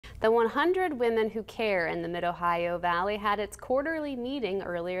The 100 Women Who Care in the Mid-Ohio Valley had its quarterly meeting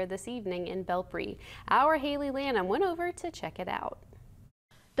earlier this evening in Belpre. Our Haley Lanham went over to check it out.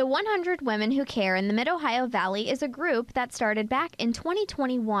 The 100 Women Who Care in the Mid-Ohio Valley is a group that started back in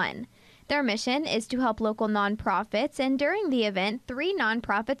 2021. Their mission is to help local nonprofits, and during the event, 3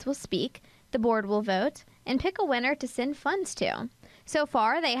 nonprofits will speak, the board will vote, and pick a winner to send funds to. So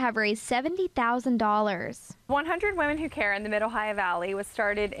far, they have raised $70,000. 100 Women Who Care in the Mid-Ohio Valley was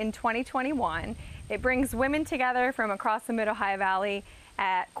started in 2021. It brings women together from across the Mid-Ohio Valley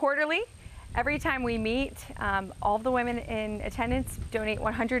quarterly. Every time we meet, all of the women in attendance donate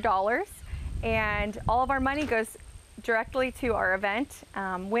 $100, and all of our money goes directly to our event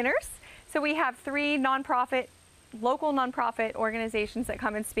winners. So we have 3 local nonprofit organizations that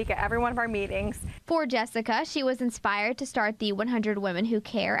come and speak at every one of our meetings. For Jessica, she was inspired to start the 100 Women Who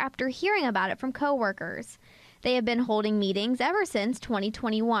Care after hearing about it from coworkers. They have been holding meetings ever since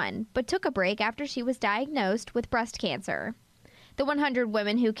 2021, but took a break after she was diagnosed with breast cancer. The 100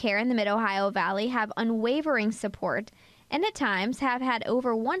 Women Who Care in the Mid-Ohio Valley have unwavering support and at times have had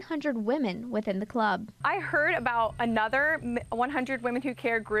over 100 women within the club. I heard about another 100 Women Who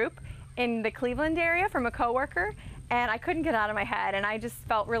Care group in the Cleveland area from a coworker, and I couldn't get it out of my head, and I just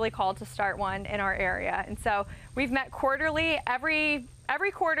felt really called to start one in our area. And so we've met quarterly, every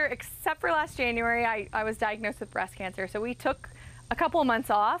quarter except for last January. I was diagnosed with breast cancer, so we took a couple of months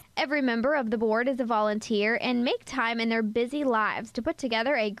off. Every member of the board is a volunteer and make time in their busy lives to put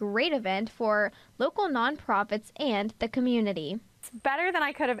together a great event for local nonprofits and the community. It's better than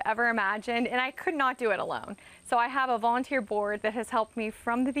I could have ever imagined, and I could not do it alone. So I have a volunteer board that has helped me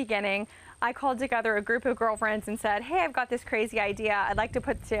from the beginning. I called together a group of girlfriends and said, hey, I've got this crazy idea. I'd like to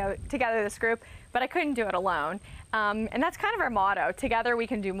put together this group, but I couldn't do it alone. And that's kind of our motto. Together we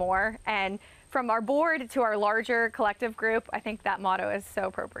can do more. And from our board to our larger collective group, I think that motto is so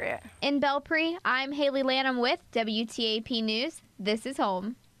appropriate. In Belpre, I'm Haley Lanham with WTAP News. This is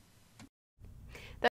Home.